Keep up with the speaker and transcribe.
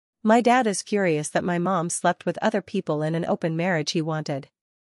My dad is furious that my mom slept with other people in an open marriage he wanted.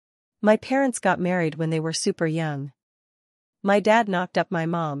 My parents got married when they were super young. My dad knocked up my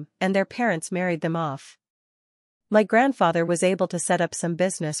mom, and their parents married them off. My grandfather was able to set up some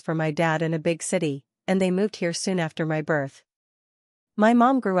business for my dad in a big city, and they moved here soon after my birth. My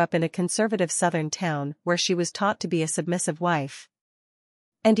mom grew up in a conservative southern town where she was taught to be a submissive wife.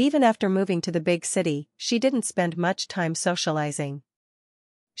 And even after moving to the big city, she didn't spend much time socializing.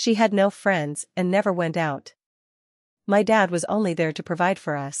 She had no friends and never went out. My dad was only there to provide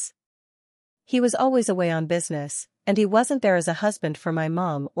for us. He was always away on business, and he wasn't there as a husband for my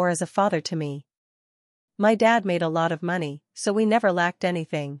mom or as a father to me. My dad made a lot of money, so we never lacked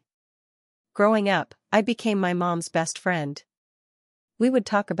anything. Growing up, I became my mom's best friend. We would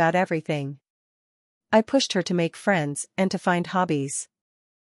talk about everything. I pushed her to make friends and to find hobbies.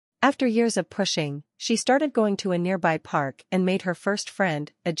 After years of pushing, she started going to a nearby park and made her first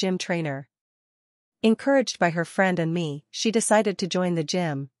friend, a gym trainer. Encouraged by her friend and me, she decided to join the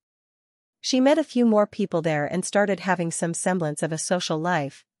gym. She met a few more people there and started having some semblance of a social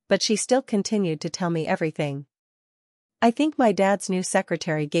life, but she still continued to tell me everything. I think my dad's new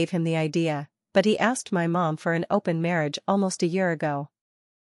secretary gave him the idea, but he asked my mom for an open marriage almost a year ago.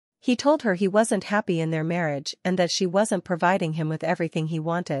 He told her he wasn't happy in their marriage and that she wasn't providing him with everything he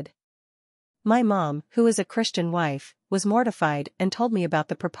wanted. My mom, who is a Christian wife, was mortified and told me about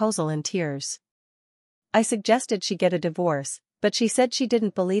the proposal in tears. I suggested she get a divorce, but she said she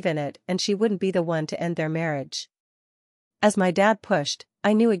didn't believe in it and she wouldn't be the one to end their marriage. As my dad pushed,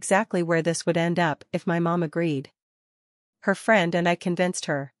 I knew exactly where this would end up if my mom agreed. Her friend and I convinced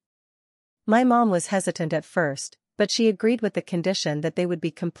her. My mom was hesitant at first, but she agreed with the condition that they would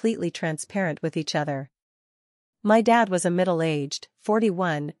be completely transparent with each other. My dad was a middle-aged,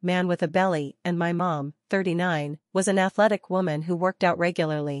 41, man with a belly, and my mom, 39, was an athletic woman who worked out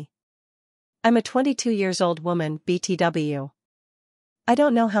regularly. I'm a 22-years-old woman, BTW. I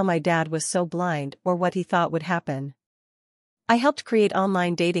don't know how my dad was so blind or what he thought would happen. I helped create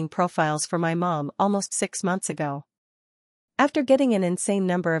online dating profiles for my mom almost 6 months ago. After getting an insane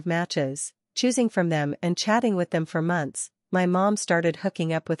number of matches, choosing from them and chatting with them for months, my mom started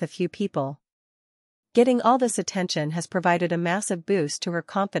hooking up with a few people. Getting all this attention has provided a massive boost to her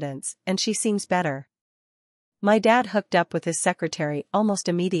confidence and she seems better. My dad hooked up with his secretary almost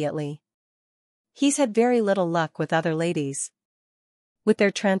immediately. He's had very little luck with other ladies. With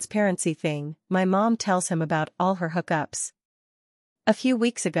their transparency thing, my mom tells him about all her hookups. A few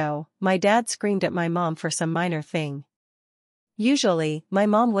weeks ago, my dad screamed at my mom for some minor thing. Usually, my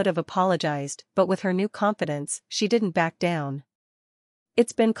mom would have apologized, but with her new confidence, she didn't back down.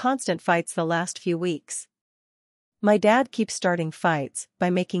 It's been constant fights the last few weeks. My dad keeps starting fights by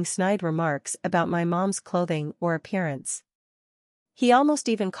making snide remarks about my mom's clothing or appearance. He almost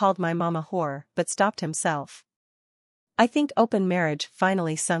even called my mom a whore, but stopped himself. I think open marriage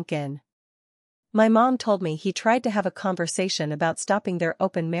finally sunk in. My mom told me he tried to have a conversation about stopping their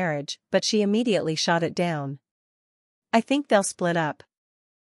open marriage, but she immediately shot it down. I think they'll split up.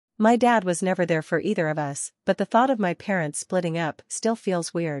 My dad was never there for either of us, but the thought of my parents splitting up still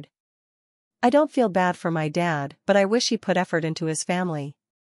feels weird. I don't feel bad for my dad, but I wish he put effort into his family.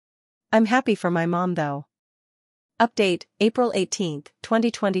 I'm happy for my mom though. Update, April 18,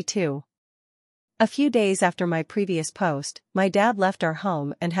 2022. A few days after my previous post, my dad left our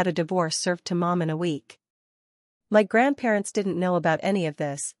home and had a divorce served to mom in a week. My grandparents didn't know about any of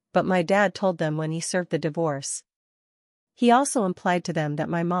this, but my dad told them when he served the divorce. He also implied to them that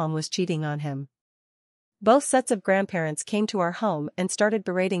my mom was cheating on him. Both sets of grandparents came to our home and started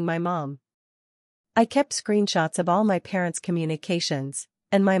berating my mom. I kept screenshots of all my parents' communications,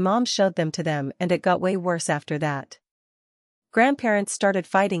 and my mom showed them to them, and it got way worse after that. Grandparents started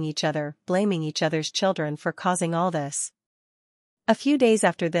fighting each other, blaming each other's children for causing all this. A few days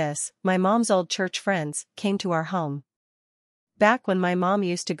after this, my mom's old church friends came to our home. Back when my mom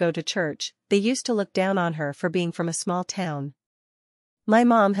used to go to church, they used to look down on her for being from a small town. My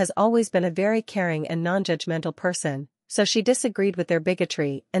mom has always been a very caring and non-judgmental person, so she disagreed with their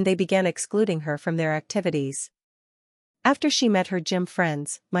bigotry and they began excluding her from their activities. After she met her gym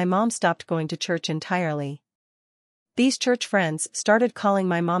friends, my mom stopped going to church entirely. These church friends started calling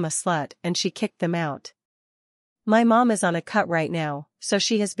my mom a slut and she kicked them out. My mom is on a cut right now, so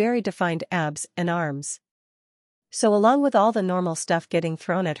she has very defined abs and arms. So along with all the normal stuff getting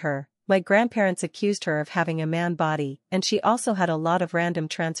thrown at her, my grandparents accused her of having a man body, and she also had a lot of random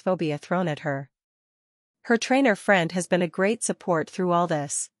transphobia thrown at her. Her trainer friend has been a great support through all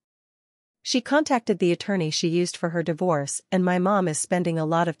this. She contacted the attorney she used for her divorce, and my mom is spending a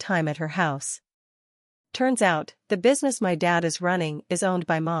lot of time at her house. Turns out, the business my dad is running is owned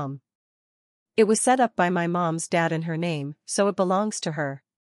by Mom. It was set up by my mom's dad in her name, so it belongs to her.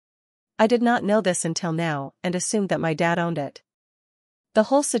 I did not know this until now and assumed that my dad owned it. The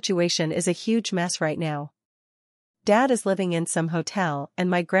whole situation is a huge mess right now. Dad is living in some hotel and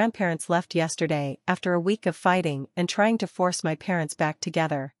my grandparents left yesterday after a week of fighting and trying to force my parents back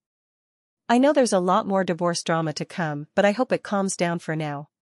together. I know there's a lot more divorce drama to come, but I hope it calms down for now.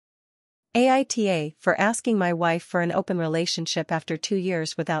 AITA for asking my wife for an open relationship after 2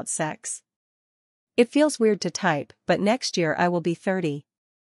 years without sex. It feels weird to type, but next year I will be 30.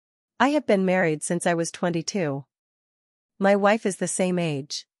 I have been married since I was 22. My wife is the same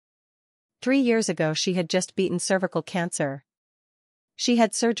age. 3 years ago she had just beaten cervical cancer. She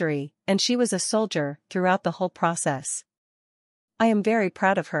had surgery, and she was a soldier throughout the whole process. I am very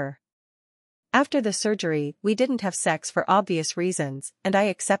proud of her. After the surgery, we didn't have sex for obvious reasons, and I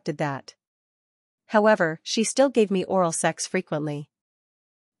accepted that. However, she still gave me oral sex frequently.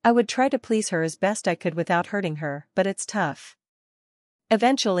 I would try to please her as best I could without hurting her, but it's tough.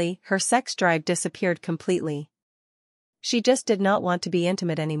 Eventually, her sex drive disappeared completely. She just did not want to be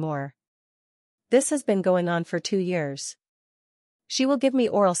intimate anymore. This has been going on for 2 years. She will give me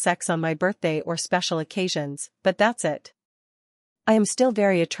oral sex on my birthday or special occasions, but that's it. I am still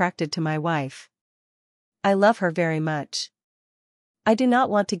very attracted to my wife. I love her very much. I do not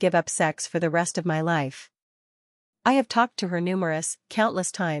want to give up sex for the rest of my life. I have talked to her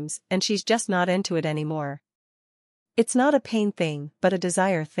countless times, and she's just not into it anymore. It's not a pain thing, but a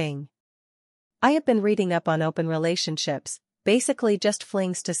desire thing. I have been reading up on open relationships, basically just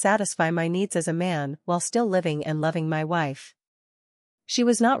flings to satisfy my needs as a man while still living and loving my wife. She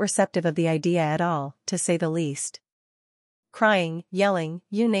was not receptive of the idea at all, to say the least. Crying, yelling,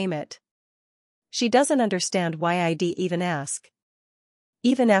 you name it. She doesn't understand why I even ask.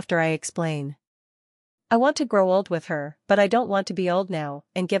 Even after I explain. I want to grow old with her, but I don't want to be old now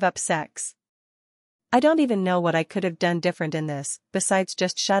and give up sex. I don't even know what I could have done different in this, besides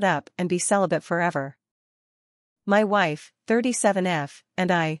just shut up and be celibate forever. My wife, 37F,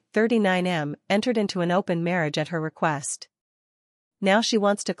 and I, 39M, entered into an open marriage at her request. Now she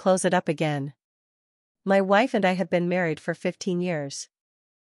wants to close it up again. My wife and I have been married for 15 years.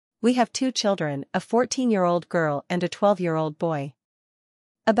 We have 2 children, a 14-year-old girl and a 12-year-old boy.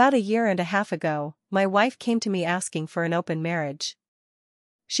 About 1.5 years ago, my wife came to me asking for an open marriage.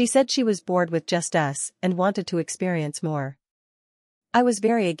 She said she was bored with just us and wanted to experience more. I was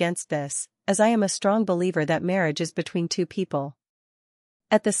very against this, as I am a strong believer that marriage is between 2 people.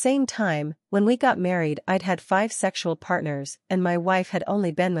 At the same time, when we got married I'd had 5 sexual partners and my wife had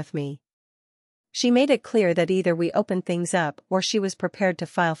only been with me. She made it clear that either we opened things up or she was prepared to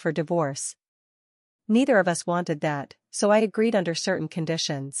file for divorce. Neither of us wanted that, so I agreed under certain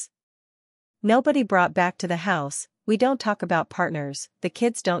conditions. Nobody brought back to the house, we don't talk about partners, the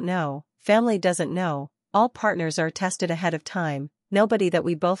kids don't know, family doesn't know, all partners are tested ahead of time, nobody that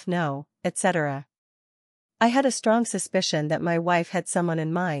we both know, etc. I had a strong suspicion that my wife had someone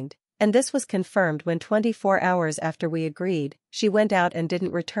in mind, and this was confirmed when 24 hours after we agreed, she went out and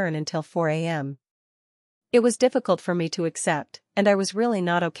didn't return until 4 a.m. It was difficult for me to accept, and I was really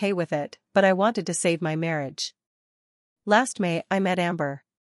not okay with it, but I wanted to save my marriage. Last May I met Amber.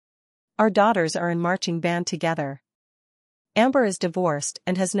 Our daughters are in marching band together. Amber is divorced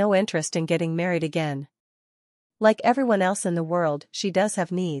and has no interest in getting married again. Like everyone else in the world, she does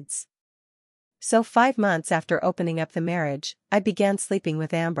have needs. So 5 months after opening up the marriage, I began sleeping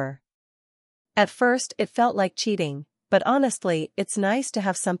with Amber. At first it felt like cheating, but honestly it's nice to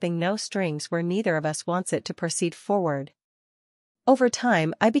have something no strings where neither of us wants it to proceed forward. Over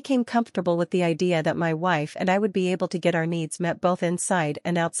time I became comfortable with the idea that my wife and I would be able to get our needs met both inside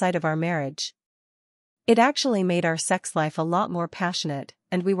and outside of our marriage. It actually made our sex life a lot more passionate,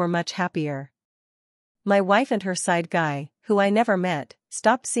 and we were much happier. My wife and her side guy, who I never met,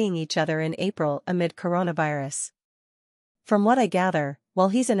 stopped seeing each other in April amid coronavirus. From what I gather, while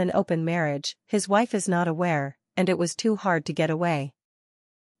he's in an open marriage, his wife is not aware, and it was too hard to get away.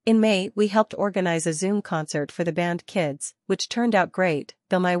 In May we helped organize a Zoom concert for the band Kids, which turned out great,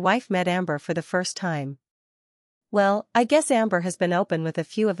 though my wife met Amber for the first time. Well, I guess Amber has been open with a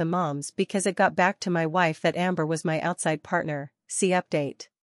few of the moms because it got back to my wife that Amber was my outside partner, see update.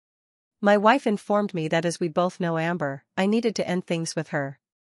 My wife informed me that as we both know Amber, I needed to end things with her.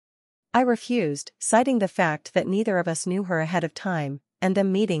 I refused, citing the fact that neither of us knew her ahead of time, and the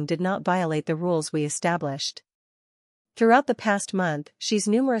meeting did not violate the rules we established. Throughout the past month, she's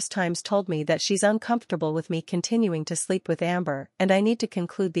numerous times told me that she's uncomfortable with me continuing to sleep with Amber and I need to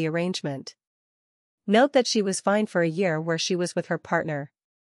conclude the arrangement. Note that she was fine for a year where she was with her partner.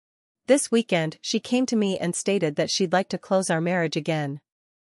 This weekend, she came to me and stated that she'd like to close our marriage again.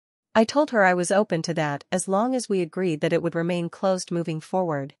 I told her I was open to that as long as we agreed that it would remain closed moving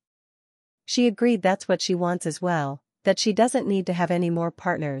forward. She agreed that's what she wants as well, that she doesn't need to have any more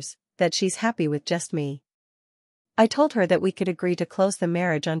partners, that she's happy with just me. I told her that we could agree to close the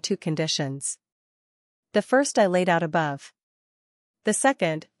marriage on 2 conditions. The first I laid out above. The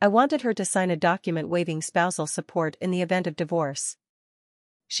second, I wanted her to sign a document waiving spousal support in the event of divorce.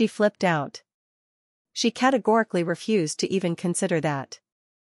 She flipped out. She categorically refused to even consider that.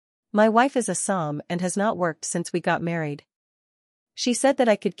 My wife is a SOM and has not worked since we got married. She said that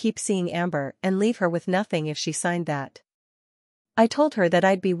I could keep seeing Amber and leave her with nothing if she signed that. I told her that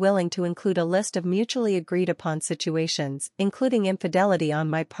I'd be willing to include a list of mutually agreed upon situations, including infidelity on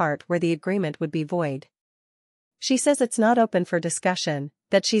my part where the agreement would be void. She says it's not open for discussion,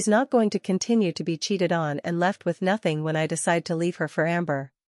 that she's not going to continue to be cheated on and left with nothing when I decide to leave her for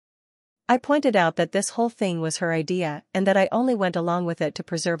Amber. I pointed out that this whole thing was her idea and that I only went along with it to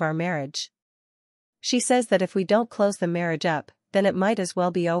preserve our marriage. She says that if we don't close the marriage up, then it might as well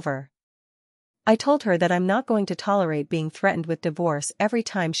be over. I told her that I'm not going to tolerate being threatened with divorce every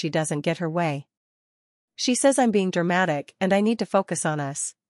time she doesn't get her way. She says I'm being dramatic and I need to focus on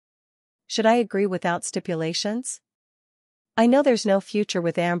us. Should I agree without stipulations? I know there's no future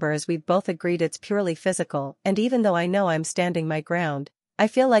with Amber as we've both agreed it's purely physical, and even though I know I'm standing my ground, I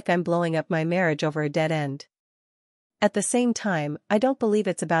feel like I'm blowing up my marriage over a dead end. At the same time, I don't believe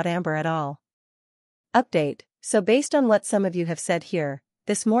it's about Amber at all. Update: so based on what some of you have said here,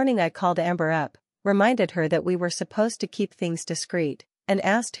 this morning I called Amber up, reminded her that we were supposed to keep things discreet, and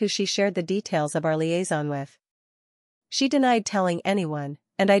asked who she shared the details of our liaison with. She denied telling anyone,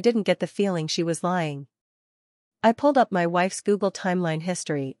 and I didn't get the feeling she was lying. I pulled up my wife's Google timeline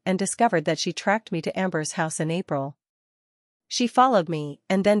history and discovered that she tracked me to Amber's house in April. She followed me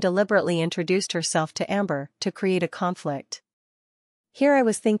and then deliberately introduced herself to Amber to create a conflict. Here I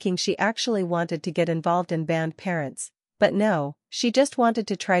was thinking she actually wanted to get involved in band parents, but no, she just wanted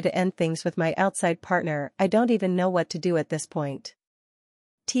to try to end things with my outside partner. I don't even know what to do at this point.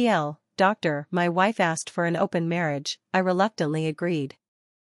 Doctor, my wife asked for an open marriage. I reluctantly agreed.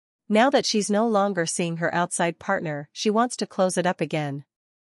 Now that she's no longer seeing her outside partner, she wants to close it up again.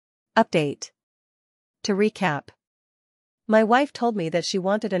 Update. To recap. My wife told me that she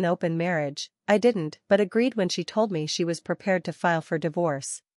wanted an open marriage. I didn't, but agreed when she told me she was prepared to file for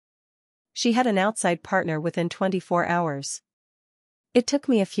divorce. She had an outside partner within 24 hours. It took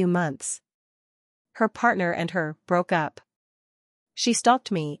me a few months. Her partner and her broke up. She stalked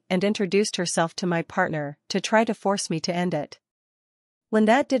me and introduced herself to my partner to try to force me to end it. When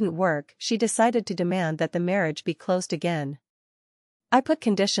that didn't work, she decided to demand that the marriage be closed again. I put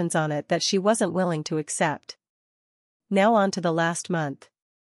conditions on it that she wasn't willing to accept. Now on to the last month.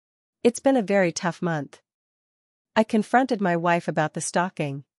 It's been a very tough month. I confronted my wife about the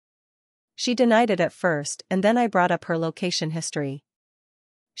stalking. She denied it at first, and then I brought up her location history.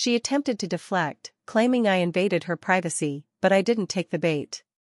 She attempted to deflect, claiming I invaded her privacy, but I didn't take the bait.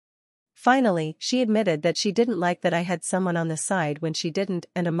 Finally, she admitted that she didn't like that I had someone on the side when she didn't,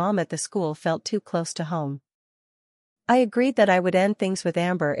 and a mom at the school felt too close to home. I agreed that I would end things with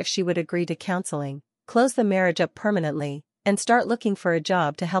Amber if she would agree to counseling, close the marriage up permanently, and start looking for a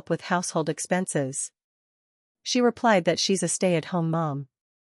job to help with household expenses. She replied that she's a stay-at-home mom.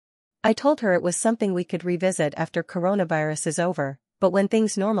 I told her it was something we could revisit after coronavirus is over, but when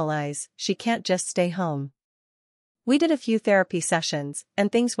things normalize, she can't just stay home. We did a few therapy sessions,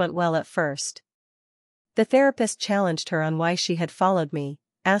 and things went well at first. The therapist challenged her on why she had followed me,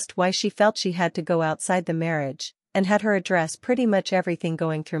 asked why she felt she had to go outside the marriage, and had her address pretty much everything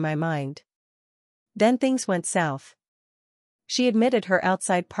going through my mind. Then things went south. She admitted her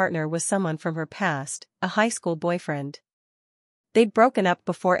outside partner was someone from her past, a high school boyfriend. They'd broken up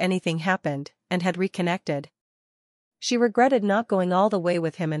before anything happened, and had reconnected. She regretted not going all the way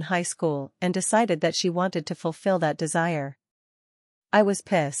with him in high school and decided that she wanted to fulfill that desire. I was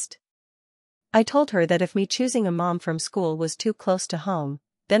pissed. I told her that if me choosing a mom from school was too close to home,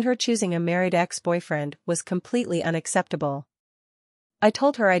 then her choosing a married ex-boyfriend was completely unacceptable. I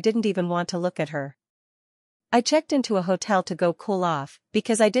told her I didn't even want to look at her. I checked into a hotel to go cool off,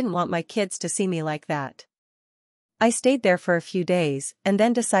 because I didn't want my kids to see me like that. I stayed there for a few days, and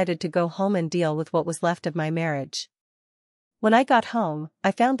then decided to go home and deal with what was left of my marriage. When I got home,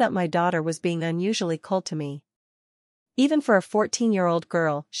 I found that my daughter was being unusually cold to me. Even for a 14-year-old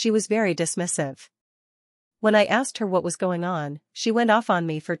girl, she was very dismissive. When I asked her what was going on, she went off on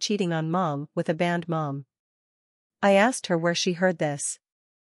me for cheating on mom with a band mom. I asked her where she heard this.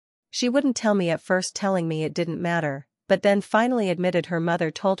 She wouldn't tell me at first, telling me it didn't matter, but then finally admitted her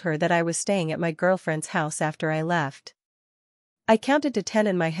mother told her that I was staying at my girlfriend's house after I left. I counted to 10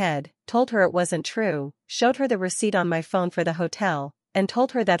 in my head, told her it wasn't true, showed her the receipt on my phone for the hotel, and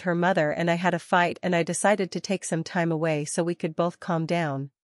told her that her mother and I had a fight and I decided to take some time away so we could both calm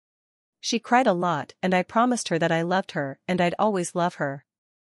down. She cried a lot and I promised her that I loved her and I'd always love her.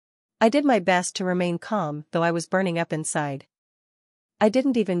 I did my best to remain calm, though I was burning up inside. I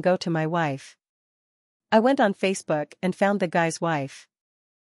didn't even go to my wife. I went on Facebook and found the guy's wife.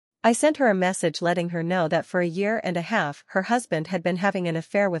 I sent her a message letting her know that for a year and a half her husband had been having an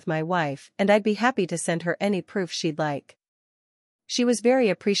affair with my wife and I'd be happy to send her any proof she'd like. She was very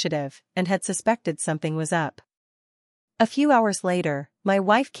appreciative and had suspected something was up. A few hours later, my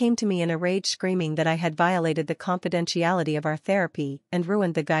wife came to me in a rage screaming that I had violated the confidentiality of our therapy and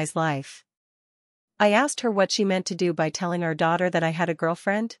ruined the guy's life. I asked her what she meant to do by telling our daughter that I had a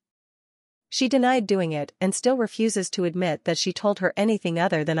girlfriend. She denied doing it and still refuses to admit that she told her anything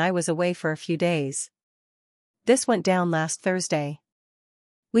other than I was away for a few days. This went down last Thursday.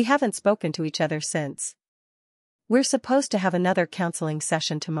 We haven't spoken to each other since. We're supposed to have another counseling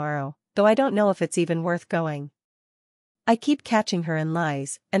session tomorrow, though I don't know if it's even worth going. I keep catching her in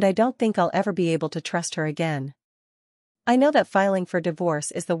lies, and I don't think I'll ever be able to trust her again. I know that filing for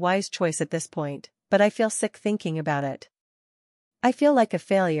divorce is the wise choice at this point, but I feel sick thinking about it. I feel like a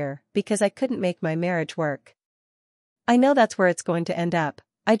failure, because I couldn't make my marriage work. I know that's where it's going to end up.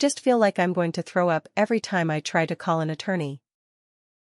 I just feel like I'm going to throw up every time I try to call an attorney.